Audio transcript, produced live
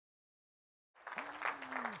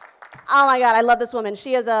Oh my God, I love this woman.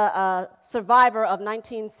 She is a survivor of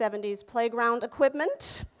 1970s playground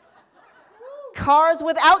equipment, cars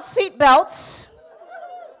without seat belts,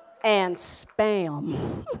 and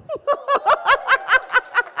spam.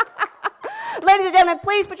 Ladies and gentlemen,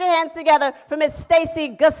 please put your hands together for Miss Stacey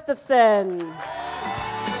Gustafson.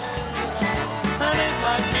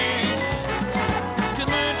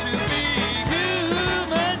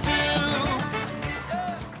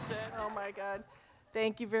 Oh my God.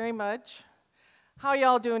 Thank you very much. How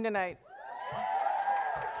y'all doing tonight?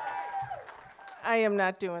 I am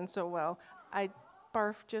not doing so well. I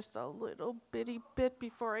barfed just a little bitty bit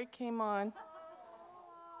before I came on.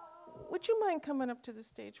 Would you mind coming up to the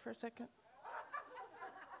stage for a second?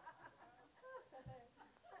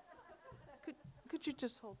 Could you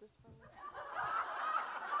just hold this for me?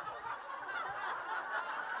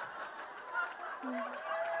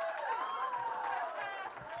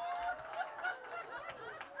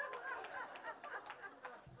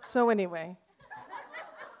 So anyway,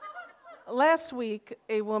 last week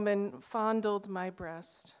a woman fondled my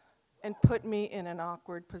breast and put me in an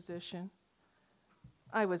awkward position.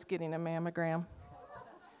 I was getting a mammogram.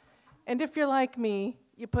 And if you're like me,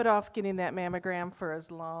 you put off getting that mammogram for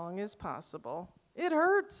as long as possible. It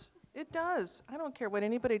hurts. It does. I don't care what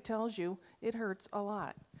anybody tells you. It hurts a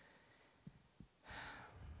lot.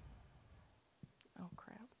 Oh,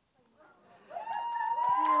 crap.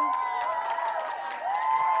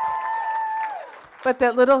 But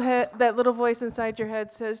that little voice inside your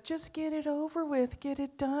head says, just get it over with, get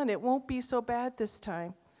it done. It won't be so bad this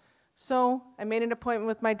time. So I made an appointment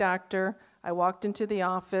with my doctor. I walked into the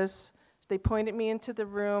office. They pointed me into the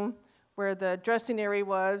room where the dressing area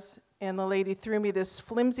was, and the lady threw me this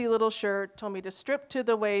flimsy little shirt, told me to strip to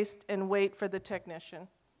the waist and wait for the technician.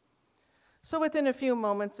 So within a few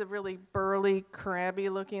moments, a really burly,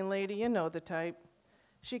 crabby-looking lady, you know the type,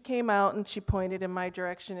 she came out and she pointed in my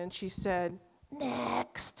direction and she said,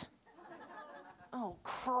 "Next." Oh,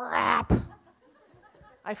 crap.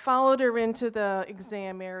 I followed her into the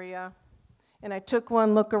exam area, and I took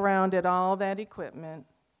one look around at all that equipment,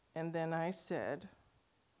 and then I said,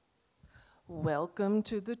 "Welcome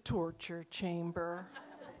to the torture chamber."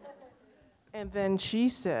 And then she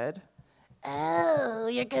said, "Oh,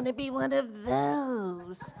 you're going to be one of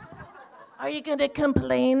those. Are you going to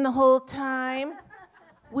complain the whole time?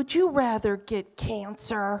 Would you rather get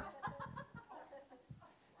cancer?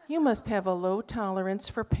 You must have a low tolerance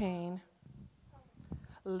for pain."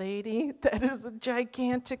 Lady, that is a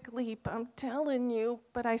gigantic leap, I'm telling you.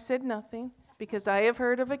 But I said nothing, because I have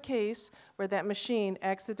heard of a case where that machine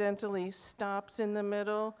accidentally stops in the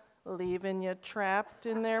middle, leaving you trapped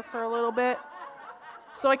in there for a little bit.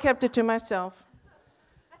 So I kept it to myself.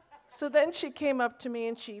 So then she came up to me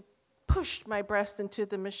and she pushed my breast into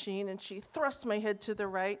the machine and she thrust my head to the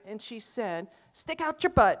right and she said, "Stick out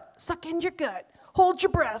your butt, suck in your gut, hold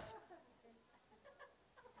your breath."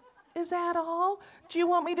 Is that all? Do you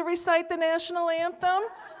want me to recite the national anthem?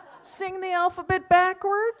 Sing the alphabet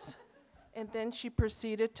backwards? And then she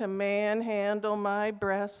proceeded to manhandle my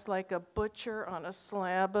breasts like a butcher on a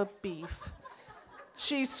slab of beef.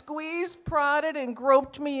 She squeezed, prodded, and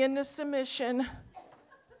groped me into submission.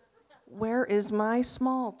 Where is my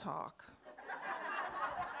small talk?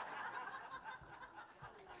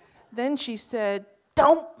 Then she said,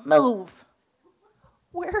 "Don't move."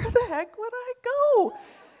 Where the heck would I go?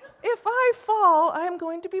 If I fall, I'm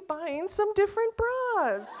going to be buying some different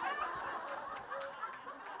bras.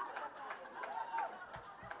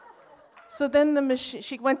 So then the machine,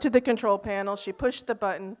 she went to the control panel, she pushed the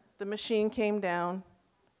button, the machine came down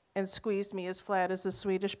and squeezed me as flat as a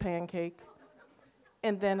Swedish pancake.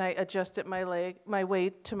 And then I adjusted my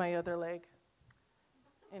weight to my other leg.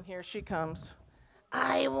 And here she comes.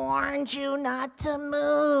 "I warned you not to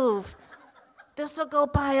move. This'll go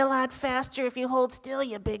by a lot faster if you hold still,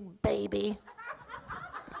 you big baby."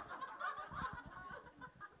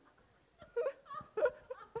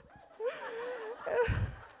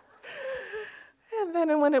 And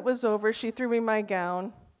then when it was over, she threw me my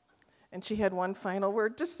gown, and she had one final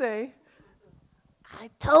word to say. "I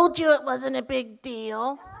told you it wasn't a big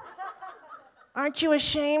deal. Aren't you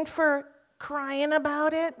ashamed for crying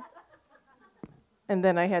about it?" And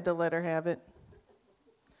then I had to let her have it.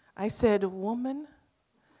 I said, "Woman,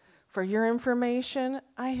 for your information,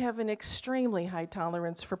 I have an extremely high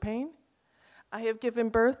tolerance for pain. I have given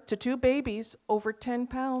birth to 2 babies over 10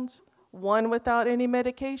 pounds, one without any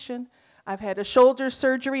medication. I've had a shoulder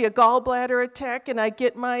surgery, a gallbladder attack, and I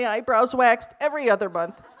get my eyebrows waxed every other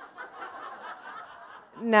month.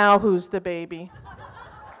 Now who's the baby?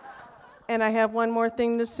 And I have one more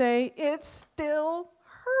thing to say. It still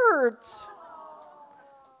hurts."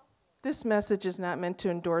 This message is not meant to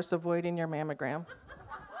endorse avoiding your mammogram.